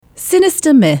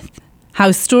Sinister Myth,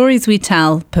 how stories we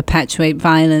tell perpetuate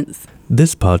violence.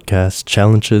 This podcast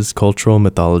challenges cultural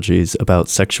mythologies about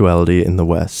sexuality in the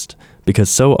West, because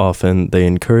so often they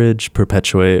encourage,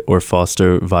 perpetuate, or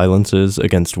foster violences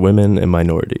against women and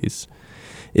minorities.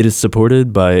 It is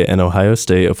supported by an Ohio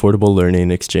State Affordable Learning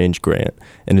Exchange grant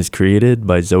and is created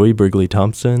by Zoe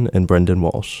Brigley-Thompson and Brendan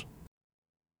Walsh.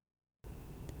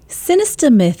 Sinister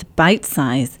Myth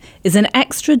Bitesize is an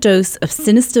extra dose of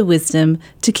sinister wisdom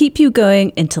to keep you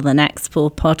going until the next full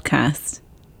podcast.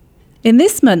 In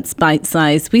this month's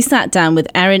Bitesize, we sat down with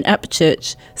Erin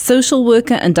Upchurch, social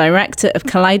worker and director of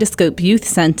Kaleidoscope Youth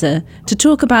Centre, to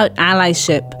talk about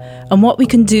allyship and what we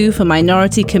can do for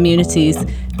minority communities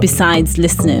besides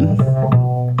listening.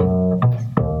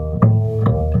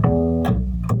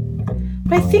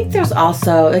 I think there's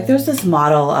also, there's this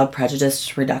model of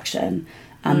prejudice reduction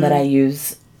that I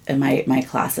use in my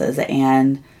classes,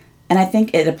 and I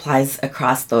think it applies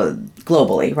across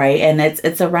globally, right? And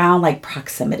it's around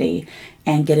proximity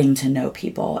and getting to know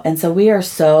people. And so we are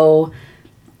so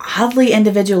oddly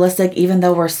individualistic, even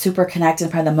though we're super connected,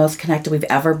 probably the most connected we've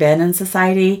ever been in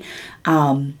society.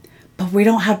 But we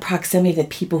don't have proximity to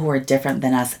people who are different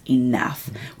than us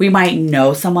enough. We might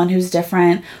know someone who's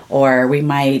different, or we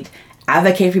might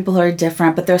advocate for people who are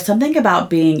different, but there's something about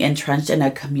being entrenched in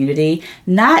a community,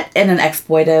 not in an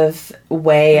exploitive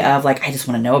way of I just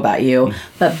want to know about you,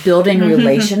 but building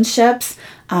relationships.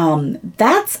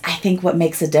 That's, I think, what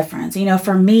makes a difference.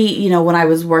 For me, when I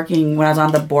was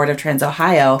on the board of Trans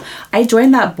Ohio, I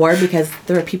joined that board because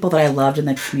there were people that I loved in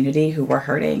the community who were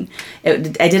hurting. I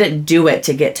didn't do it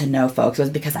to get to know folks. It was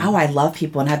because, I love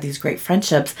people and have these great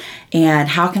friendships, and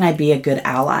how can I be a good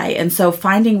ally? And so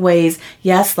finding ways,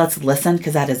 yes, let's listen,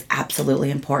 because that is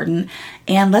absolutely important.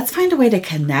 And let's find a way to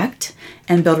connect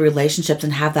and build relationships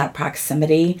and have that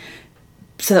proximity,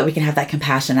 so that we can have that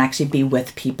compassion and actually be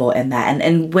with people in that.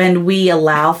 And when we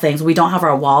allow things, we don't have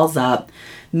our walls up.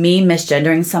 Me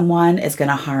misgendering someone is can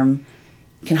harm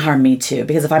me too.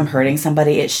 Because if I'm hurting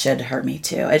somebody, it should hurt me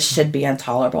too. It should be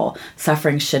intolerable.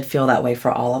 Suffering should feel that way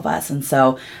for all of us. And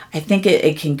so I think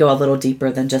it can go a little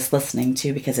deeper than just listening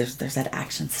to, because there's that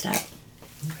action step.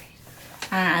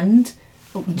 And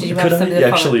did you have something to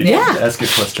actually ask a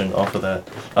question off of that?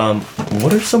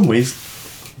 What are some ways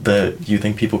that you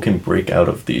think people can break out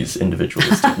of these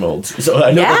individualistic molds? So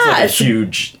I know that's a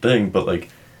huge thing, but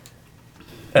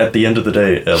at the end of the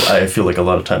day, I feel like a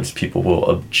lot of times people will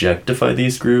objectify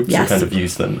these groups or kind of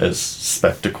use them as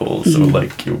spectacles. Mm-hmm.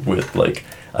 So with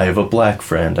I have a black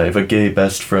friend, I have a gay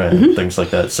best friend, mm-hmm. things like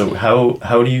that. So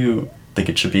how do you think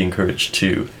it should be encouraged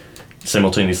to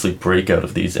simultaneously break out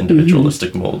of these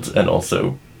individualistic mm-hmm. molds and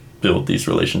also build these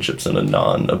relationships in a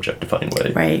non-objectifying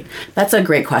way? Right. That's a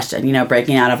great question.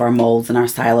 Breaking out of our molds and our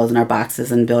silos and our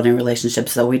boxes and building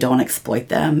relationships so we don't exploit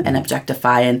them and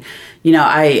objectify. And,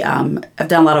 I've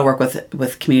done a lot of work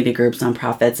with community groups,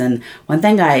 nonprofits. And one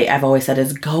thing I've always said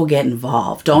is go get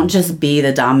involved. Don't just be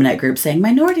the dominant group saying,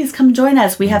 minorities, come join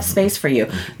us. We have space for you.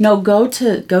 No, go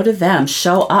to them,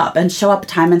 show up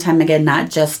time and time again,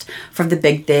 not just for the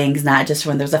big things, not just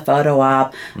when there's a photo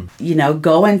op.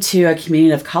 Go into a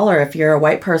community of color if you're a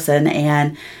white person,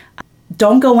 and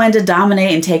don't go in to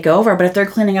dominate and take over, but if they're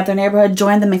cleaning up their neighborhood,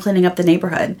 join them in cleaning up the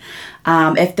neighborhood.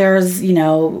 If there's,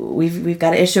 we've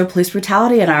got an issue of police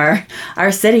brutality in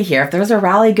our city here. If there's a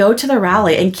rally, go to the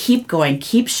rally and keep going,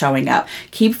 keep showing up,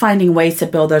 keep finding ways to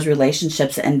build those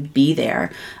relationships and be there.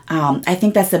 I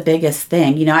think that's the biggest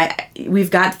thing.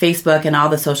 We've got Facebook and all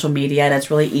the social media, and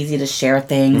it's really easy to share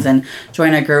things and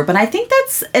join a group. And I think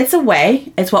it's a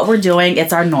way. It's what we're doing.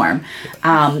 It's our norm.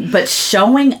 But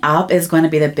showing up is going to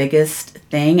be the biggest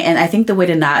thing. And I think the way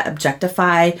to not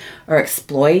objectify or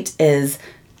exploit is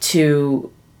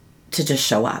to just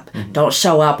show up. Mm-hmm. Don't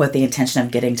show up with the intention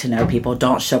of getting to know people.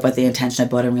 Don't show up with the intention of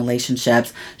building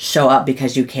relationships. Show up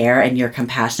because you care and you're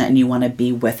compassionate and you want to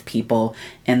be with people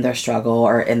in their struggle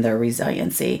or in their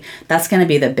resiliency. That's going to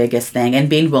be the biggest thing. And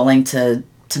being willing to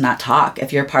not talk.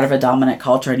 If you're part of a dominant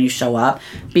culture and you show up,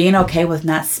 being okay with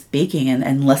not speaking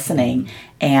and listening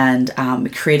and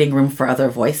creating room for other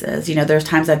voices. There's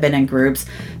times I've been in groups,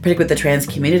 particularly with the trans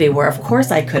community, where of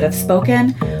course I could have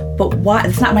spoken, but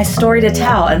it's not my story to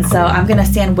tell. And so I'm going to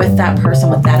stand with that person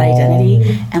with that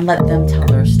identity and let them tell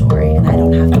their story. And I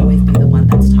don't have to always be the one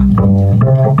that's talking and doing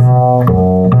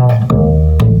things.